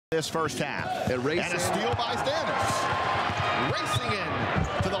This first half. And a steal by Standish. Racing in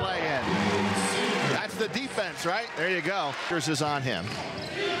to the lay-in. That's the defense, right? There you go. Here's is on him.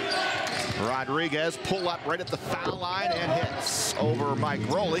 Rodriguez pull up right at the foul line and hits over Mike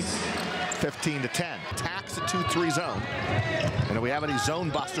Rowley. 15-10. Attacks the 2-3 zone. And do we have any zone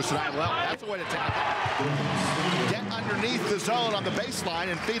busters tonight? Well, that's the way to tackle. Get underneath the zone on the baseline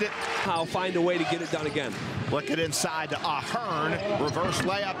and feed it. I'll find a way to get it done again. Look it inside to Ahern. Reverse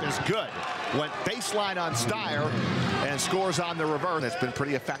layup is good. Went baseline on Steyer and scores on the reverse. It's been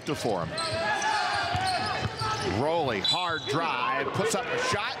pretty effective for him. Rowley, hard drive, puts up a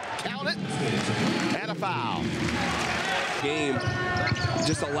shot, count it, and a foul. Game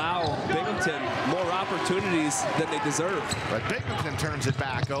just allow Binghamton more opportunities than they deserve. But Binghamton turns it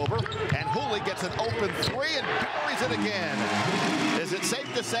back over, and Hooley gets an open three and buries it again. Is it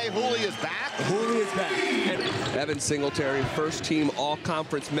safe to say Hooley is back? Hooley is back. And Evan Singletary, first team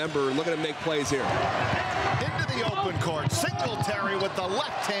all-conference member, and look at him make plays here. Into the open court, Singletary with the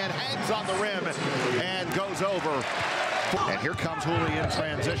left hand hangs on the rim and goes over. And here comes Hooley in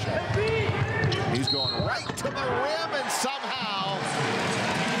transition. He's going right to the rim and somehow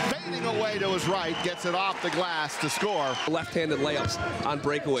fading away to his right, gets it off the glass to score. Left-handed layups on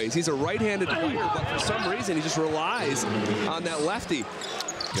breakaways. He's a right-handed player, but for some reason he just relies on that lefty.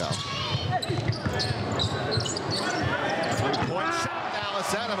 Go. Three-point shot,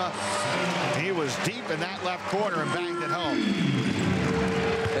 Dallas Enema. He was deep in that left corner and banged it home.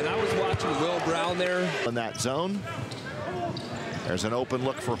 And I was watching Will Brown there. In that zone. There's an open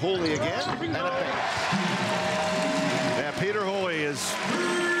look for Hooley again, and a base. Yeah, Peter Hooley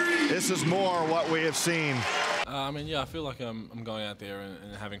this is more what we have seen. I mean, yeah, I feel like I'm going out there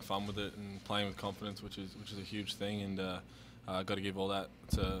and having fun with it and playing with confidence, which is a huge thing. And I got to give all that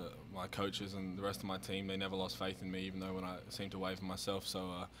to my coaches and the rest of my team. They never lost faith in me, even though when I seemed to waver myself.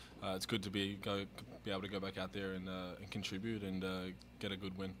 So it's good to be able to go back out there and contribute and get a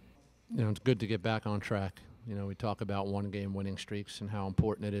good win. You know, it's good to get back on track. You know, we talk about one-game winning streaks and how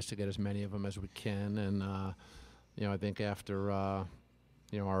important it is to get as many of them as we can. And, you know, I think after,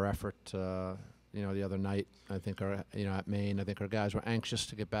 you know, our effort, you know, the other night, I think at Maine, I think our guys were anxious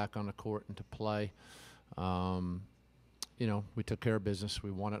to get back on the court and to play. You know, we took care of business.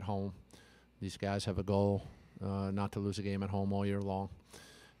 We won at home. These guys have a goal not to lose a game at home all year long.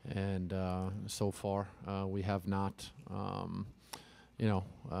 And so far, we have not. You know,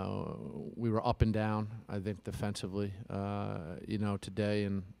 we were up and down, I think, defensively, you know, today,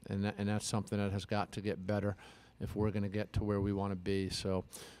 and that's something that has got to get better if we're going to get to where we want to be. So,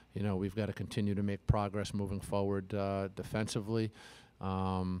 you know, we've got to continue to make progress moving forward defensively,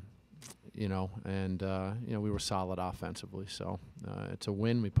 you know, and, you know, we were solid offensively. So it's a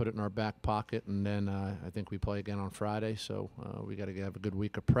win. We put it in our back pocket, and then I think we play again on Friday. So we got to have a good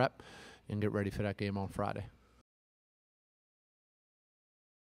week of prep and get ready for that game on Friday.